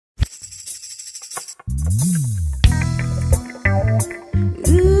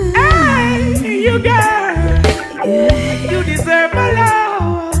girl. You deserve my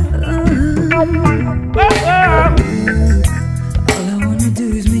love. All I wanna do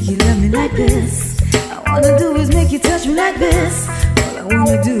is make you love me like this. All I wanna do is make you touch me like this. All I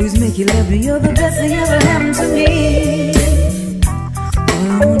wanna do is make you love me. You're the best thing ever happened to me.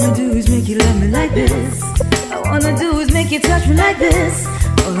 All I wanna do is make you love me like this. All I wanna do is make you touch me like this.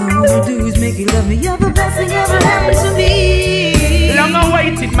 All I wanna do is make you love me. You're the best thing ever happened to me. Long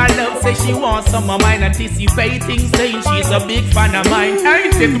awaited, my love says she wants some of mine. Anticipating, saying she's a big fan of mine.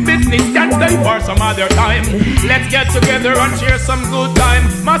 Ain't it business, can stay for some other time. Let's get together and share some good time.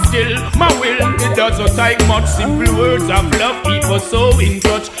 My skill, my will, it doesn't take much. Simple words of love keep us so in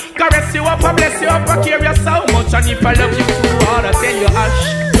touch. Caress you up, I bless you up, I care you so much. And if I love you too hard, I tell you hush,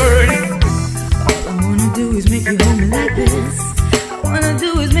 girl. All I wanna do is make you hold me like this. All I wanna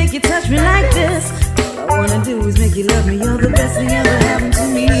do is make you touch me like this. All I wanna do is make you love me. You're the best thing ever happened to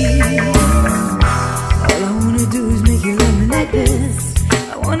me. All I wanna do is make you love me like this.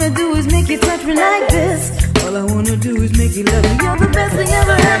 All I wanna do is make you touch me like this. All I wanna do is make you love me. You're the best thing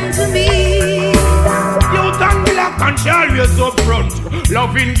ever happened to me. You done black and she always up front.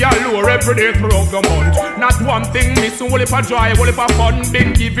 Loving galore every day throughout the month. Not one thing missing, only for joy, only for fun.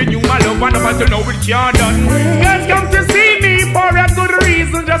 Been giving you my love and up to know it you're done. Girls come to see me for a good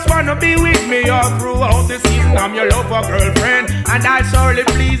reason. Just wanna be with me all throughout the season. I'm your lover girlfriend, and I'll surely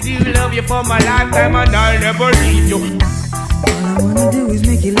please you. Love you for my lifetime, and I'll never leave you. All I wanna do is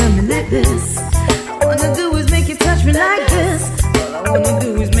make you love me like this. All I wanna do is make you touch me like this. All I wanna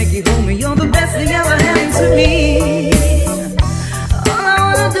do is make you hold me. You're the best thing ever happened to me. All I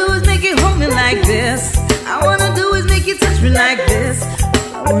wanna do is make you hold me like this. I wanna do is make you touch me like this.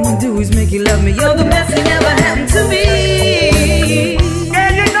 All I wanna do is make you love me. You're the best thing ever happened to me.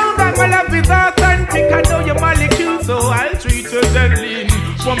 Girl, you know that my love is authentic. I know you're molecule, so I'll treat you gently.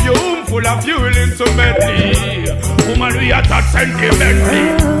 From your home full of fuel intimately. Woman, we are that sentimentally.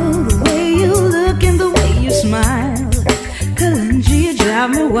 Oh, the way you look and the way you smile, Kalinji, you drive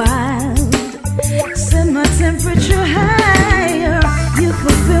me wild. Set my temperature higher. You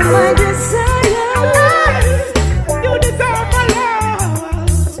fulfill my desire. You deserve my love.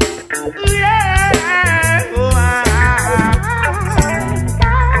 Yeah.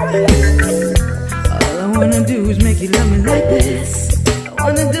 All I wanna do is make you love me like this. All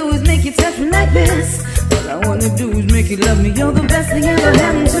I wanna do is make you touch me like this. All I wanna do is make you love me. You're the best thing ever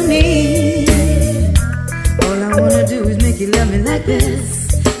happened to me. All I wanna do is make you love me like this.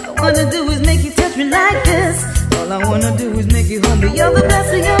 All I wanna do is make you touch me like this. All I wanna do is make you hold me. You're the best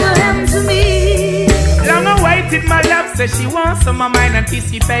thing ever happened to me. Long awaited, my love says she wants some of mine.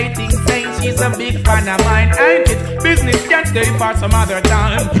 Anticipating, saying she's a big fan of mine. Ain't it business, can stay for some other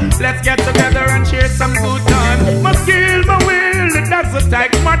time. Let's get together and share some good time. My skill, my will, it doesn't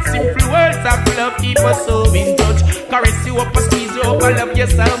take much. Simple words of love keep us so in touch. Caress you up, I squeeze you up, I love you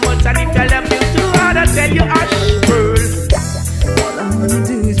so much. And if I love you too hard, I tell you hush, girl. All I wanna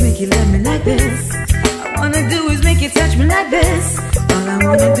do is make you love me like this. All I wanna do is make you touch me like this. All I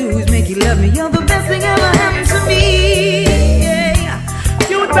wanna do is make you love me. You're the best thing ever happened to me. Yeah.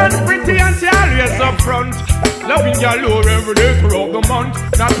 You done pretty and she always up front. Loving your lure every day throughout the month.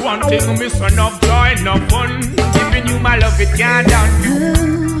 Not one thing miss, enough joy, enough fun. Giving you my love, it can't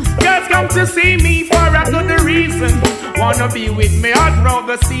done. Girls come to see me for a good reason. Wanna be with me all throughout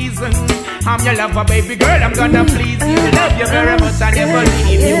the season. I'm your lover, baby girl, I'm gonna please you. Love you very much, I never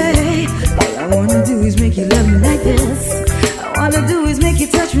leave you. All I wanna do is make you love me like this. All I wanna do is make you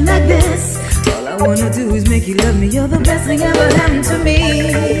touch me like this. All I wanna do is make you love me. You're the best thing ever happened to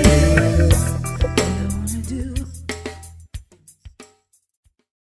me.